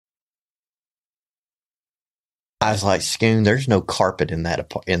I was like, Scoon, there's no carpet in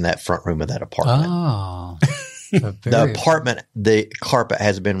that front room of that apartment. Oh. The carpet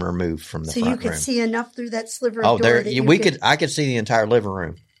has been removed from the front room. So you could see enough through that sliver of door I could see the entire living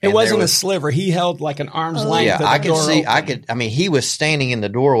room. It wasn't a sliver. He held like an arm's length. Yeah, I could see. He was standing in the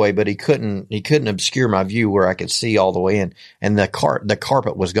doorway, but he couldn't obscure my view where I could see all the way in. And the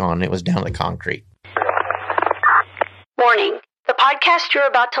carpet was gone. It was down to the concrete. Warning. The podcast you're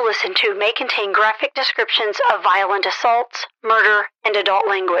about to listen to may contain graphic descriptions of violent assaults, murder, and adult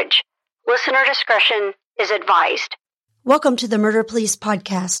language. Listener discretion is advised. Welcome to the Murder Police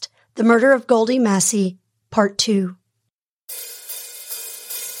Podcast, The Murder of Goldia Massey, Part 2.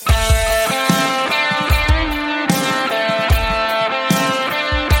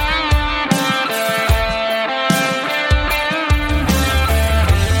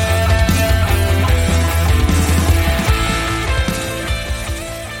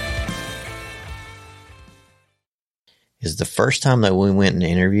 Is the first time that we went and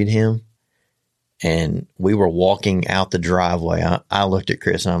interviewed him and we were walking out the driveway, I looked at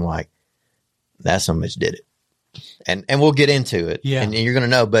Chris and I'm like, that son of a bitch did it. And we'll get into it. Yeah. And you're going to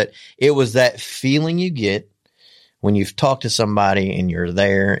know, but it was that feeling you get when you've talked to somebody and you're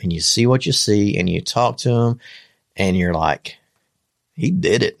there and you see what you see and you talk to them and you're like, he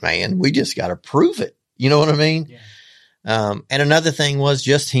did it, man. We just got to prove it. You know what I mean? Yeah. And another thing was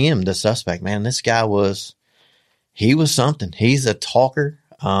just him, the suspect, man. This guy he was something. He's a talker.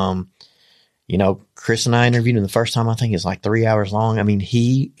 Chris and I interviewed him the first time. I think it's like 3 hours long. I mean,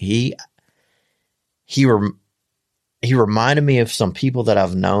 he reminded me of some people that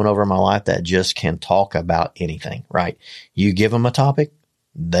I've known over my life that just can talk about anything, right? You give them a topic,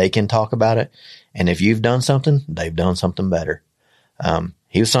 they can talk about it. And if you've done something, they've done something better.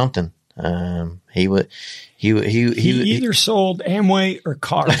 He was something. He either sold Amway or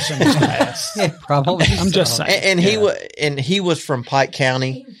cars in his past. Yeah, probably. I'm just saying. And he was from Pike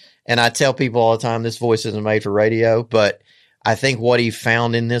County. And I tell people all the time, this voice isn't made for radio, but I think what he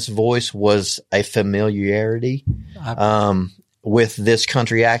found in this voice was a familiarity, with this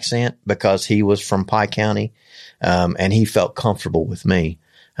country accent because he was from Pike County. And he felt comfortable with me.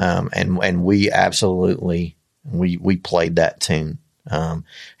 And we absolutely, we played that tune.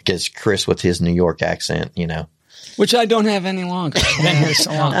 Because Chris with his New York accent, which I don't have any longer. I've been here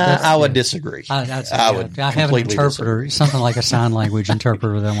so long. I would disagree. I have an interpreter, something like a sign language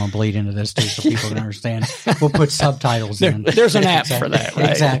interpreter that I want to bleed into this too so people can understand. We'll put subtitles in. There's an app for that,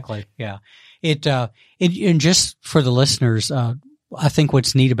 right? Exactly. Yeah. And just for the listeners, I think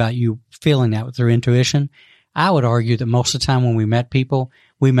what's neat about you feeling that with your intuition, I would argue that most of the time when we met people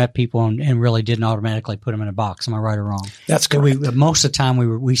and really didn't automatically put them in a box. Am I right or wrong? That's correct. Most of the time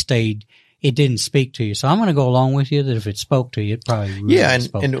we stayed, it didn't speak to you. So I'm going to go along with you that if it spoke to you, it probably really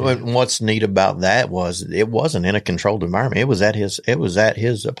spoke to you. And what's neat about that was it wasn't in a controlled environment. It was at his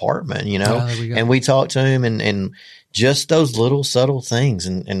apartment, and we talked to him and just those little subtle things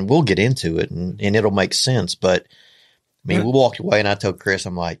and we'll get into it and it'll make sense. But I mean, we walked away and I told Chris,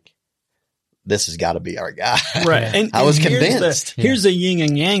 I'm like, this has got to be our guy. Right. And I was convinced. Here's the yin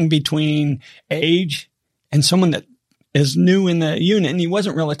and yang between age and someone that is new in the unit. And he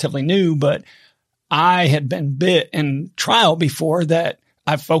wasn't relatively new, but I had been bit in trial before that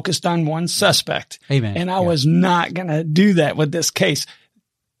I focused on one suspect. Amen. And I was not going to do that with this case.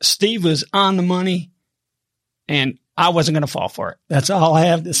 Steve was on the money and I wasn't going to fall for it. That's all I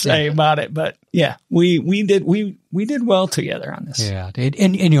have to say about it. But yeah, we did well together on this. Yeah.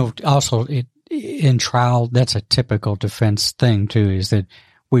 Also in trial, that's a typical defense thing too, is that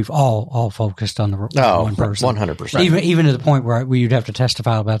we've all focused on the one person. 100%. Even to the point where you'd have to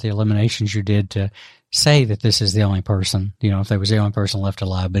testify about the eliminations you did to say that this is the only person, if there was the only person left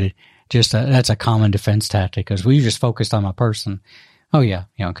alive. But that's a common defense tactic because we just focused on my person. Oh yeah.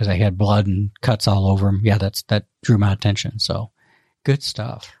 Cause they had blood and cuts all over them. Yeah. That drew my attention. So good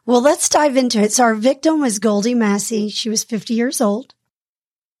stuff. Well, let's dive into it. So our victim was Goldia Massey. She was 50 years old.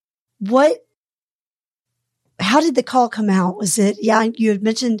 How did the call come out? Was it, you had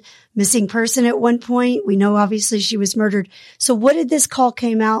mentioned missing person at one point. We know obviously she was murdered. So what did this call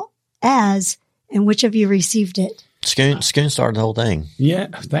came out as and which of you received it? Scoon started the whole thing. Yeah,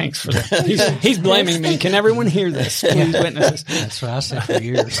 thanks for that. He's blaming me. Can everyone hear this? Please witnesses. That's what I said for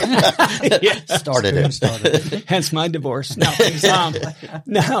years. Started it. Hence my divorce.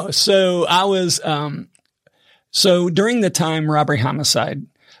 No, so I was, so during the time robbery homicide,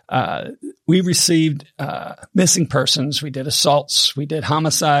 we received missing persons. We did assaults. We did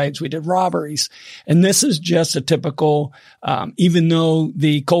homicides. We did robberies. And this is just a typical, even though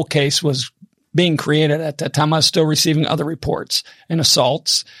the cold case was being created at that time, I was still receiving other reports and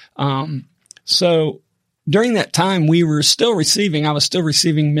assaults. So during that time, I was still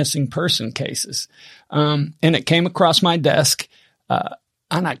receiving missing person cases. And it came across my desk.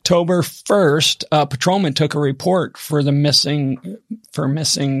 On October 1st, a patrolman took a report for missing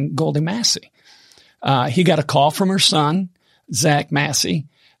Goldia Massey. He got a call from her son, Zach Massey.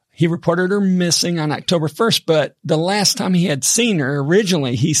 He reported her missing on October 1st, but the last time he had seen her,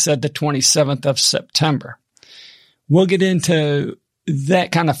 originally, he said the 27th of September. We'll get into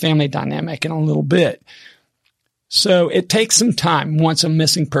that kind of family dynamic in a little bit. So it takes some time once a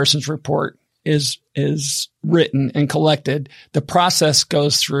missing persons report is written and collected. The process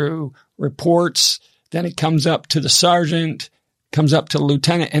goes through reports, then it comes up to the sergeant, comes up to the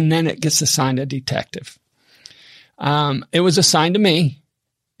lieutenant, and then it gets assigned a detective. It was assigned to me.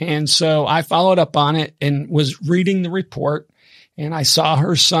 And so I followed up on it and was reading the report, and I saw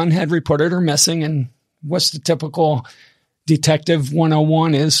her son had reported her missing. And what's the typical detective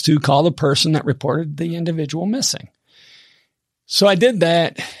 101 is to call the person that reported the individual missing. So I did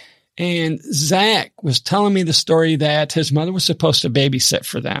that. And Zach was telling me the story that his mother was supposed to babysit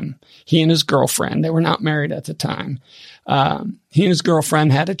for them. He and his girlfriend, they were not married at the time. He and his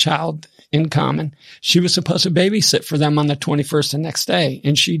girlfriend had a child in common. She was supposed to babysit for them on the 21st the next day,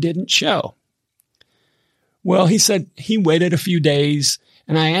 and she didn't show. Well, he said he waited a few days,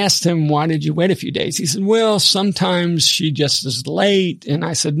 and I asked him, why did you wait a few days? He said, well, sometimes she just is late. And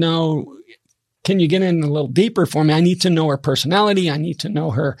I said, no, can you get in a little deeper for me? I need to know her personality. I need to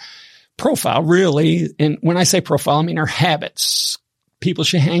know her profile, really. And when I say profile, I mean her habits, people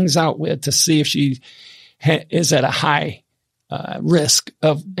she hangs out with, to see if she is at a high risk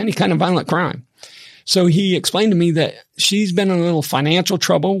of any kind of violent crime. So he explained to me that she's been in a little financial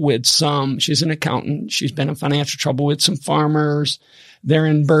trouble with she's an accountant. She's been in financial trouble with some farmers. They're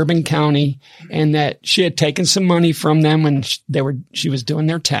in Bourbon County, and that she had taken some money from them when she was doing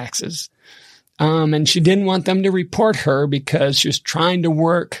their taxes. And she didn't want them to report her because she was trying to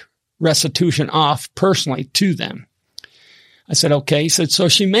work restitution off personally to them. I said, okay. He said, so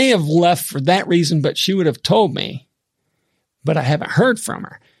she may have left for that reason, but she would have told me, but I haven't heard from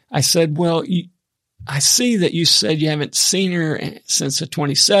her. I said, well, I see that you said you haven't seen her since the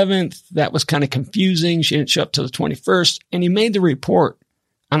 27th. That was kind of confusing. She didn't show up till the 21st, and he made the report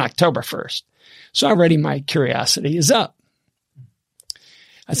on October 1st. So already my curiosity is up.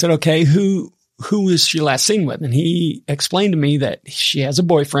 I said, okay, who was she last seen with? And he explained to me that she has a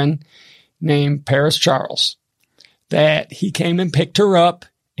boyfriend named Paris Charles, that he came and picked her up,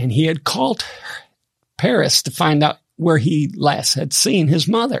 and he had called Paris to find out where he last had seen his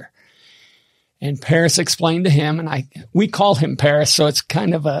mother. And Paris explained to him, and we call him Paris, so it's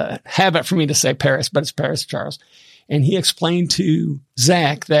kind of a habit for me to say Paris, but it's Paris Charles. And he explained to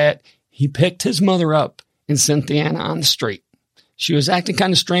Zach that he picked his mother up in Cynthiana on the street. She was acting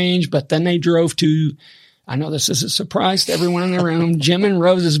kind of strange, but then they drove to, I know this is a surprise to everyone in the room, Jim and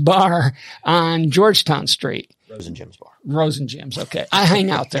Rose's bar on Georgetown Street. Rose and Jim's bar. Rose and Jim's, okay. I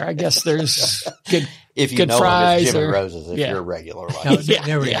hang out there. I guess there's good if you good know fries. Jim or, and Rose's, if you're a regular. Like.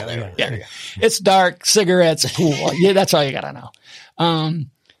 There we go. There we go. It's dark, cigarettes, pool. Yeah, that's all you got to know.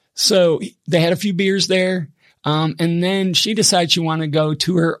 So they had a few beers there. And then she decided she wanted to go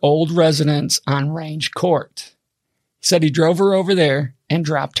to her old residence on Range Court. He said he drove her over there and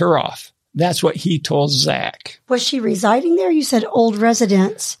dropped her off. That's what he told Zach. Was she residing there? You said old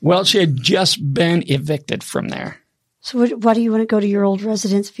residence. Well, she had just been evicted from there. So why do you want to go to your old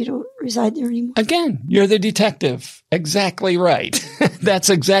residence if you don't reside there anymore? Again, you're the detective. Exactly right.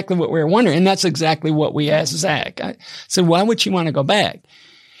 That's exactly what we were wondering. And that's exactly what we asked Zach. I said, why would she want to go back?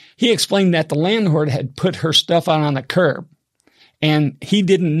 He explained that the landlord had put her stuff out on the curb, and he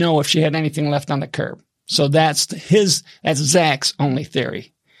didn't know if she had anything left on the curb. So that's Zach's only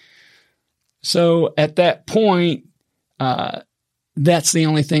theory. So at that point, that's the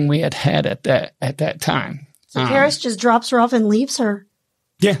only thing we had at that time. So Paris just drops her off and leaves her.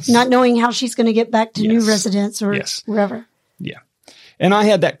 Yes. Not knowing how she's going to get back to new residence or wherever. Yeah. And I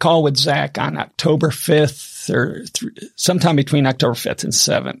had that call with Zach on October 5th or sometime between October 5th and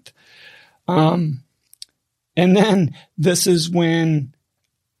 7th. And then this is when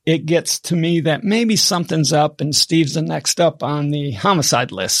it gets to me that maybe something's up, and Steve's the next up on the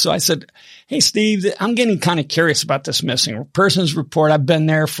homicide list. So I said, hey, Steve, I'm getting kind of curious about this missing persons report. I've been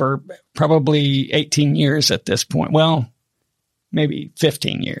there for probably 18 years at this point. Well, maybe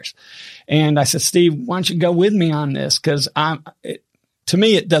 15 years. And I said, Steve, why don't you go with me on this? Because to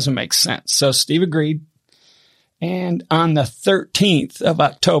me, it doesn't make sense. So Steve agreed. And on the 13th of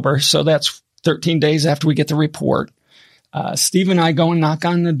October, so that's 13 days after we get the report, Steve and I go and knock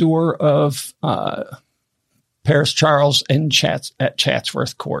on the door of Paris Charles at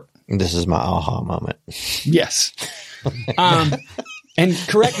Chatsworth Court. This is my aha moment. Yes. And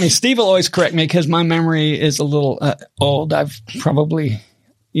correct me. Steve will always correct me because my memory is a little old. I've probably,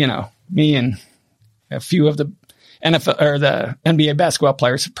 me and a few of the NFL or the NBA basketball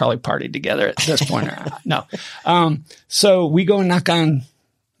players have probably partied together at this point. No. So we go and knock on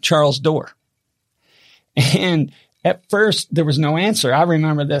Charles' door. And at first there was no answer. I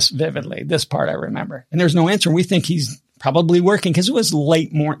remember this vividly. This part I remember. And there's no answer. We think he's probably working because it was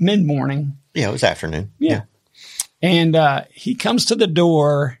mid-morning. Yeah, it was afternoon. Yeah. And he comes to the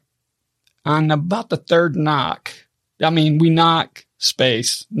door on about the third knock. I mean, we knock,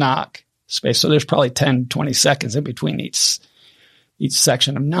 space, knock, space. So there's probably 10, 20 seconds in between each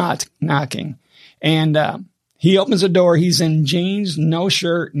section of knocking. And he opens the door. He's in jeans, no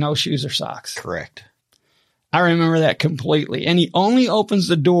shirt, no shoes or socks. Correct. I remember that completely. And he only opens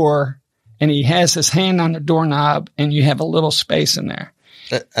the door and he has his hand on the doorknob and you have a little space in there.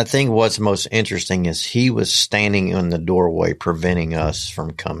 I think what's most interesting is he was standing in the doorway preventing us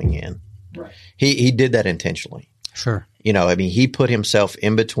from coming in. Right. He did that intentionally. Sure. He put himself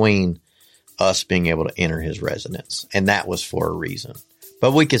in between us being able to enter his residence, and that was for a reason.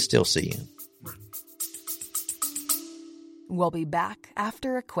 But we could still see him. We'll be back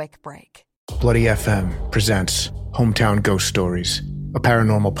after a quick break. Bloody FM presents Hometown Ghost Stories, a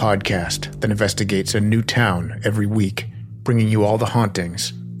paranormal podcast that investigates a new town every week, bringing you all the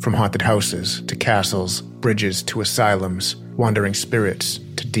hauntings, from haunted houses to castles, bridges to asylums, wandering spirits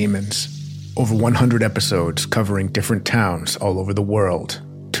to demons. Over 100 episodes covering different towns all over the world.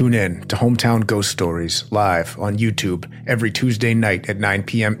 Tune in to Hometown Ghost Stories live on YouTube every Tuesday night at 9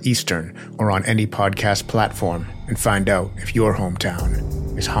 p.m. Eastern or on any podcast platform and find out if your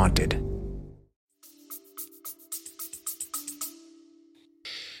hometown is haunted.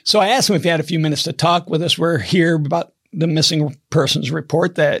 So I asked him if he had a few minutes to talk with us. We're here about the missing persons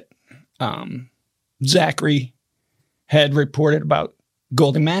report that Zachary had reported about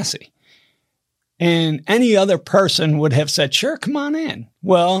Goldia Massey. And any other person would have said, sure, come on in.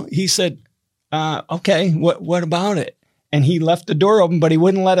 Well, he said, okay, what about it? And he left the door open, but he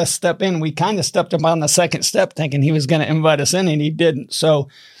wouldn't let us step in. We kind of stepped up on the second step thinking he was going to invite us in, and he didn't. So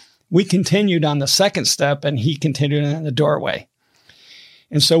we continued on the second step, and he continued in the doorway.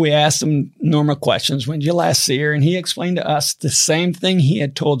 And so we asked him normal questions. When did you last see her? And he explained to us the same thing he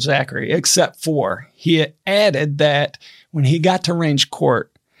had told Zachary, except for he had added that when he got to Range Court,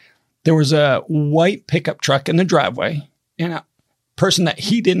 there was a white pickup truck in the driveway and a person that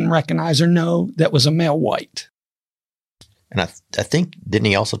he didn't recognize or know that was a male white. And I think, didn't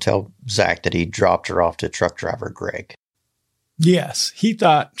he also tell Zach that he dropped her off to truck driver Greg? Yes. He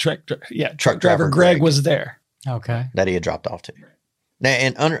thought truck driver Greg was there. Okay. That he had dropped off to. Now,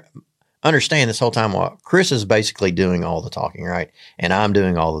 and understand this whole time, Chris is basically doing all the talking, right? And I'm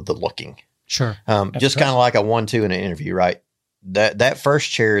doing all of the looking. Sure. Just kind of like a 1-2 in an interview, right? That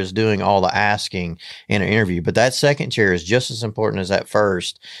first chair is doing all the asking in an interview, but that second chair is just as important as that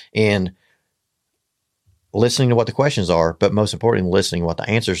first in listening to what the questions are, but most importantly, listening to what the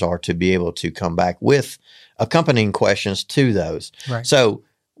answers are to be able to come back with accompanying questions to those. Right. So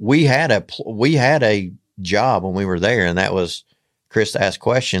we had a job when we were there, and that was Chris to ask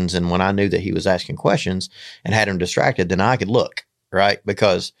questions. And when I knew that he was asking questions and had him distracted, then I could look, right?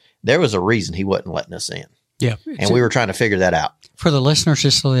 Because there was a reason he wasn't letting us in. Yeah. And we were trying to figure that out. For the listeners,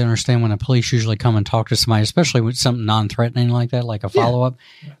 just so they understand, when the police usually come and talk to somebody, especially with something non-threatening like that, like a follow-up,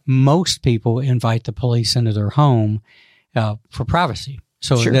 most people invite the police into their home for privacy.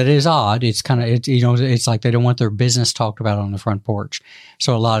 So that is odd. It's kind of, it's like they don't want their business talked about on the front porch.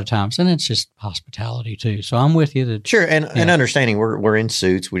 So a lot of times, and it's just hospitality too. So I'm with you. And understanding we're in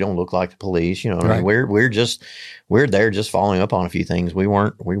suits. We don't look like the police. I mean, we're there just following up on a few things. We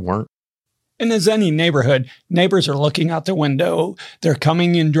weren't. And as any neighborhood, neighbors are looking out the window. They're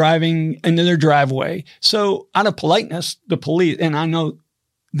coming and driving into their driveway. So out of politeness, the police, and I know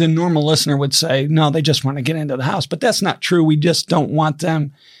the normal listener would say, no, they just want to get into the house. But that's not true. We just don't want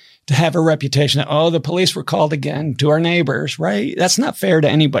them to have a reputation that, the police were called again to our neighbors, right? That's not fair to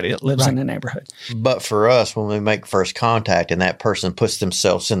anybody that lives in the neighborhood. But for us, when we make first contact and that person puts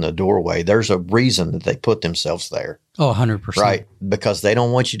themselves in the doorway, there's a reason that they put themselves there. Oh, 100%. Right? Because they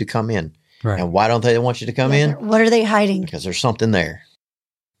don't want you to come in. Right. And why don't they want you to come in? What are they hiding? Because there's something there.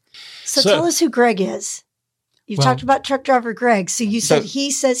 So tell us who Greg is. You've talked about truck driver Greg. So you said he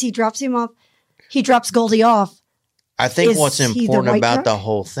says he drops him off. He drops Goldia off. I think what's important about the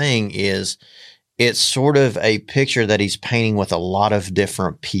whole thing is it's sort of a picture that he's painting with a lot of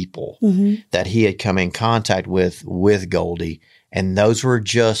different people that he had come in contact with Goldie. And those were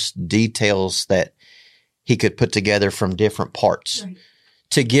just details that he could put together from different parts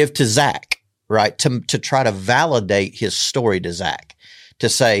to give to Zach, right? To try to validate his story to Zach, to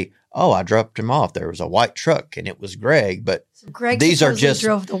say, oh, I dropped him off. There was a white truck and it was Greg, but Greg these are just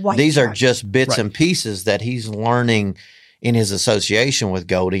drove the white these truck. are just bits Right. and pieces that he's learning in his association with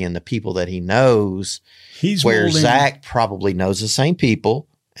Goldie and the people that he knows, He's where molding- Zach probably knows the same people,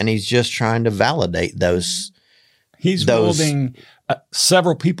 and he's just trying to validate those. He's molding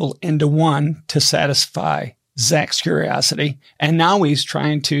several people into one to satisfy Zach's curiosity. And now he's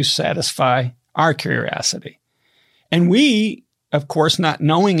trying to satisfy our curiosity. And we, of course, not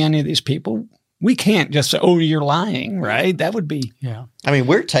knowing any of these people, we can't just say, oh, you're lying, right? That would be. Yeah. I mean,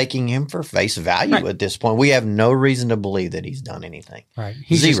 we're taking him for face value Right. at this point. We have no reason to believe that he's done anything. Right.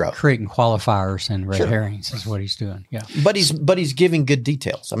 He's Zero. just creating qualifiers and red Sure. herrings is what he's doing. Yeah. But he's giving good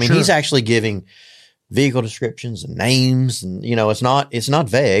details. I mean, Sure. he's actually giving vehicle descriptions and names, and it's not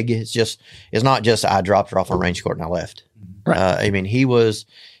vague. It's not just I dropped her off on range court and I left. Right. I mean, he was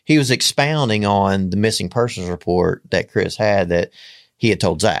expounding on the missing persons report that Chris had that he had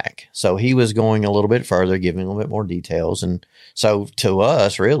told Zach. So he was going a little bit further, giving a little bit more details. And so to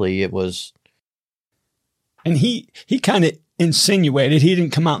us, really, it was. And he kind of insinuated, he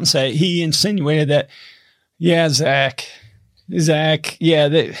didn't come out and say, he insinuated that, yeah, Zach,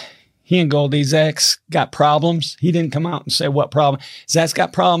 yeah, he and Goldie, Zach's got problems. He didn't come out and say what problem. Zach's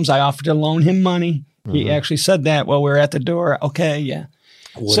got problems. I offered to loan him money. He actually said that while we were at the door. Okay, yeah.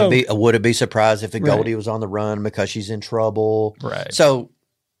 Would it be surprised if Right. Goldie was on the run because she's in trouble? Right. So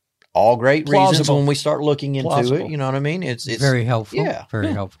all great reasons Plausible. when we start looking into Plausible. it. You know what I mean? It's Very helpful. Yeah.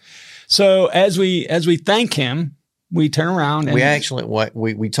 Very helpful. So as we thank him, we turn around and We actually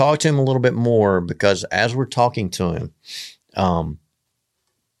we talked to him a little bit more because as we're talking to him,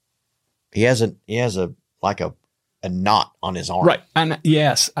 he has a knot on his arm. right. And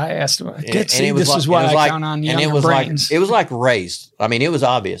yes, I asked him. This is why I count on and younger brains. it was like raised. I mean, it was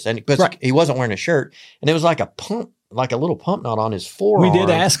obvious, and because Right. he wasn't wearing a shirt, and it was like a little pump knot on his forearm. We did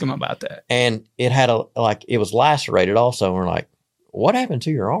ask him about that. and it had it was lacerated also. And we're like, what happened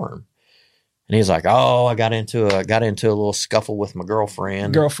to your arm? And he's like, oh, I got into a little scuffle with my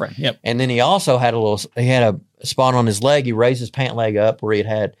girlfriend. Yep. And then he also had a spot on his leg. He raised his pant leg up where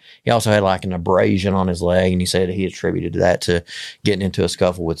he also had like an abrasion on his leg. And he said he attributed that to getting into a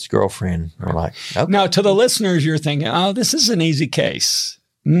scuffle with his girlfriend. And we're like, okay. Now, to the listeners, you're thinking, oh, this is an easy case.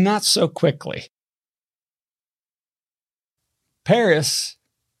 Not so quickly. Paris,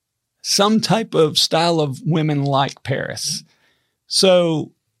 some type of style of women like Paris.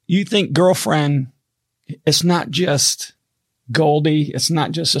 So you think girlfriend, it's not just Goldie. It's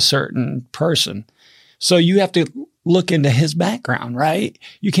not just a certain person. So you have to look into his background, right?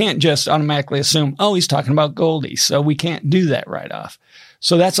 You can't just automatically assume, oh, he's talking about Goldie. So we can't do that right off.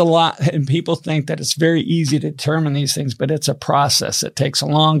 So that's a lot. And people think that it's very easy to determine these things, but it's a process. It takes a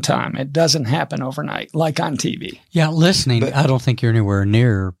long time. It doesn't happen overnight, like on TV. Yeah, listening, I don't think you're anywhere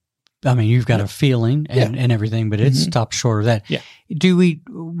near. I mean, you've got a feeling and everything, but it stops short of that. Yeah.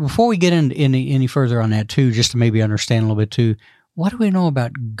 Before we get into any further on that too, just to maybe understand a little bit too, what do we know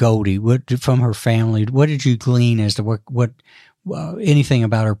about Goldie? From her family? What did you glean as to what anything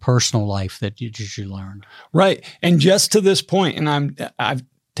about her personal life that you learned? Right. And just to this point, and I've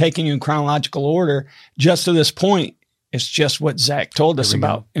taken you in chronological order, just to this point, it's just what Zach told us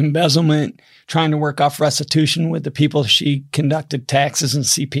about embezzlement, trying to work off restitution with the people she conducted taxes and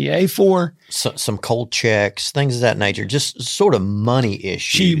CPA for. Some cold checks, things of that nature, just sort of money issues.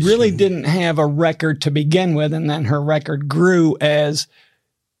 She really didn't have a record to begin with, and then her record grew as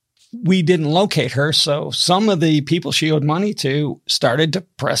we didn't locate her. So some of the people she owed money to started to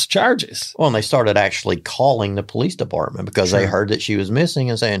press charges. Well, and they started actually calling the police department because they heard that she was missing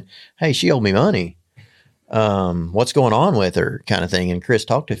and saying, hey, she owed me money. What's going on with her kind of thing. And Chris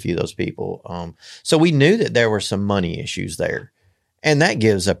talked to a few of those people. So we knew that there were some money issues there, and that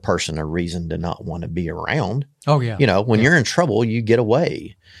gives a person a reason to not want to be around. Oh yeah. When you're in trouble, you get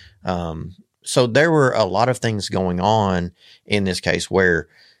away. So there were a lot of things going on in this case where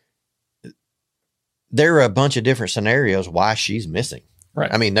there are a bunch of different scenarios why she's missing.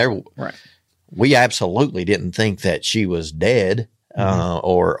 Right. I mean, we absolutely didn't think that she was dead.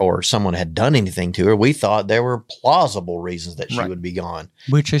 Or someone had done anything to her. We thought there were plausible reasons that she would be gone.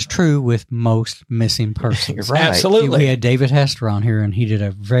 Which is true with most missing persons. Right. Absolutely. We had David Hester on here, and he did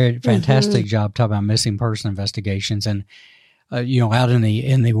a very fantastic job talking about missing person investigations. And out in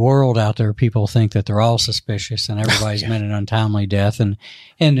the world out there, people think that they're all suspicious and everybody's met an untimely death. And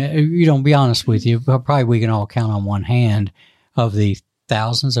be honest with you, probably we can all count on one hand of the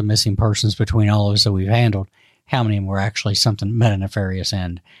thousands of missing persons between all of us that we've handled. How many of them were actually something met a nefarious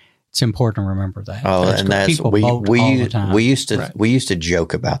end? It's important to remember that. Oh, and that's people vote all the time. we used to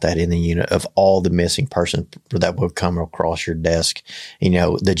joke about that in the unit of all the missing persons that would come across your desk.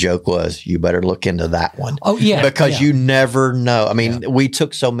 The joke was, you better look into that one. Oh yeah, because you never know. I mean, we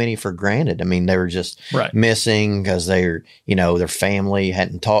took so many for granted. I mean, they were just missing because their family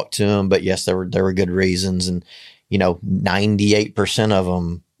hadn't talked to them. But yes, there were good reasons, and 98% of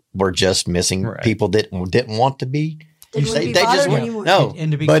them were just missing people that didn't want to be. But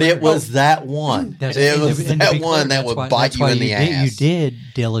it was that one. It was that one that would bite you in the ass. You did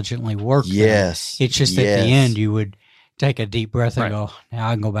diligently work. Yes. It's just at the end you would take a deep breath and go, now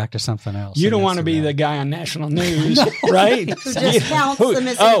I can go back to something else. You don't want to be the guy on national news, right? Who just counts the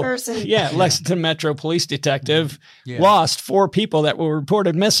missing person. Yeah, Lexington Metro Police Detective lost 4 people that were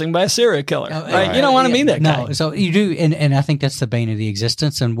reported missing by a serial killer, right? You don't want to be that guy. No, so you do, and I think that's the bane of the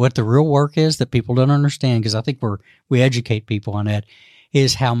existence. And what the real work is that people don't understand, because I think we educate people on that,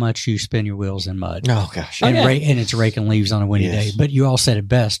 is how much you spin your wheels in mud. Oh, gosh. And it's raking leaves on a windy day. But you all said it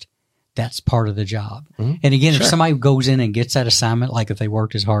best. That's part of the job. Mm-hmm. And again, if somebody goes in and gets that assignment, like if they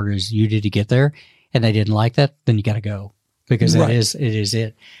worked as hard as you did to get there and they didn't like that, then you got to go, because it is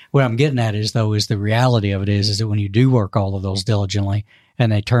it. What I'm getting at is the reality of it is that when you do work all of those diligently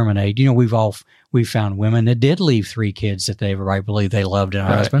and they terminate, we've found women that did leave 3 kids that they believe they loved and a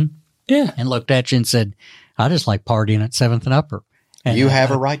husband. Yeah. And looked at you and said, I just like partying at 7th and Upper. And you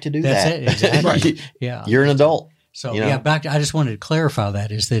have a right to do that. That's it. Exactly. Yeah. You're an adult. So back to, I just wanted to clarify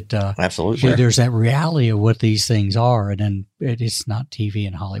that is that absolutely there's that reality of what these things are, and then it's not TV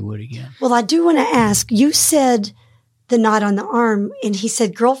and Hollywood again. Well, I do want to ask. You said the knot on the arm, and he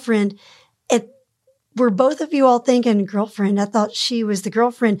said girlfriend. Were both of you all thinking girlfriend? I thought she was the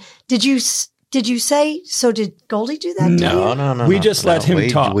girlfriend. Did you say so? Did Goldie do that? No. We just let him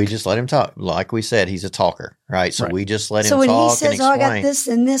talk. We just let him talk. Like we said, he's a talker, right? So we just let him talk. So when he says, and explain. I got this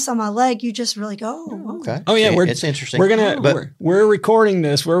and this on my leg, you just really go, okay. Oh yeah, it's interesting. We're recording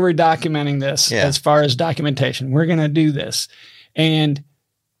this. We're documenting this as far as documentation. We're gonna do this, and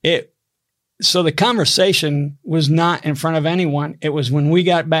so the conversation was not in front of anyone. It was when we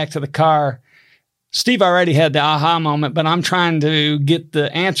got back to the car. Steve already had the aha moment, but I'm trying to get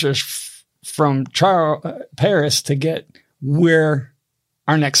the answers from Charles Paris to get where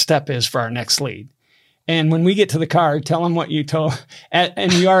our next step is for our next lead. And when we get to the car, tell him what you told,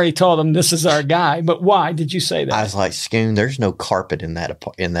 and you already told him this is our guy. But why did you say that? I was like, Scoon, there's no carpet in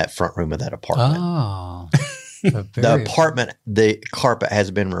that front room of that apartment. Oh, the carpet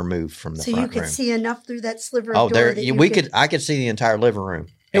has been removed from the front room. So you could see enough through that sliver of door. I could see the entire living room.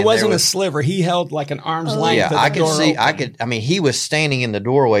 It wasn't a sliver. He held like an arm's length. Yeah, I could see. Open. I mean, he was standing in the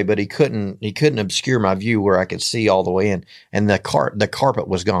doorway, but he couldn't obscure my view where I could see all the way in. And the carpet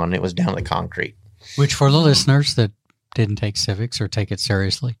was gone. It was down to the concrete. Which, for the listeners that didn't take civics or take it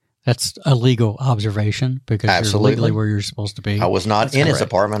seriously, that's a legal observation, because you're legally where you're supposed to be. I was not in his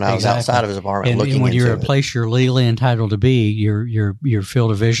apartment. I was outside of his apartment looking into it. And when you're a place you're legally entitled to be, your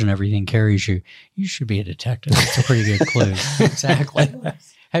field of vision, everything carries you. You should be a detective. That's a pretty good clue. Exactly.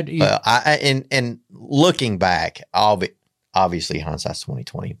 And looking back, obviously hindsight's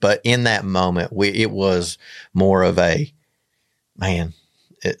 20/20, but in that moment, it was more of a, man,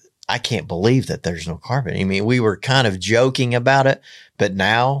 I can't believe that there's no carpet. I mean, we were kind of joking about it, but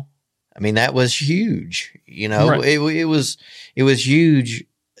now, I mean, that was huge. Right. It was huge,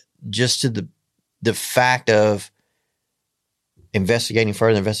 just to the fact of investigating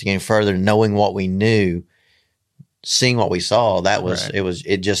further, knowing what we knew. Seeing what we saw,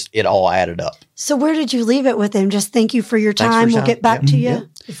 it all added up. So where did you leave it with him? Just thank you for your time. We'll get back to you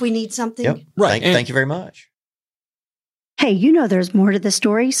if we need something. Yep. Right. Thank you very much. Hey, there's more to the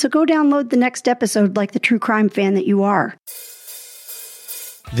story, so go download the next episode like the true crime fan that you are.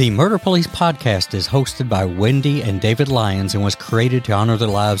 The Murder Police podcast is hosted by Wendy and David Lyons and was created to honor the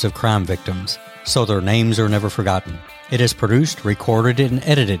lives of crime victims, so their names are never forgotten. It is produced, recorded, and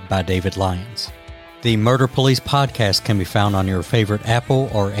edited by David Lyons. The Murder Police podcast can be found on your favorite Apple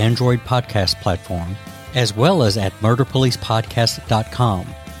or Android podcast platform, as well as at murderpolicepodcast.com,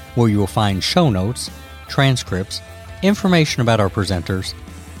 where you will find show notes, transcripts, information about our presenters,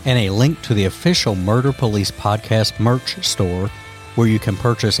 and a link to the official Murder Police Podcast merch store, where you can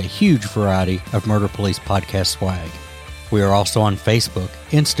purchase a huge variety of Murder Police Podcast swag. We are also on Facebook,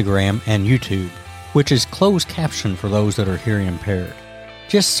 Instagram, and YouTube, which is closed caption for those that are hearing impaired.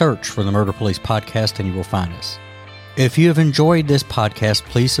 Just search for the Murder Police Podcast and you will find us. If you have enjoyed this podcast,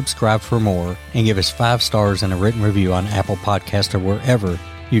 please subscribe for more and give us 5 stars and a written review on Apple Podcasts or wherever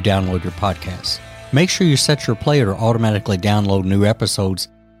you download your podcasts. Make sure you set your player to automatically download new episodes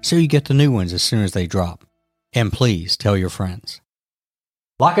so you get the new ones as soon as they drop. And please tell your friends.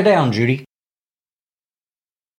 Lock it down, Judy.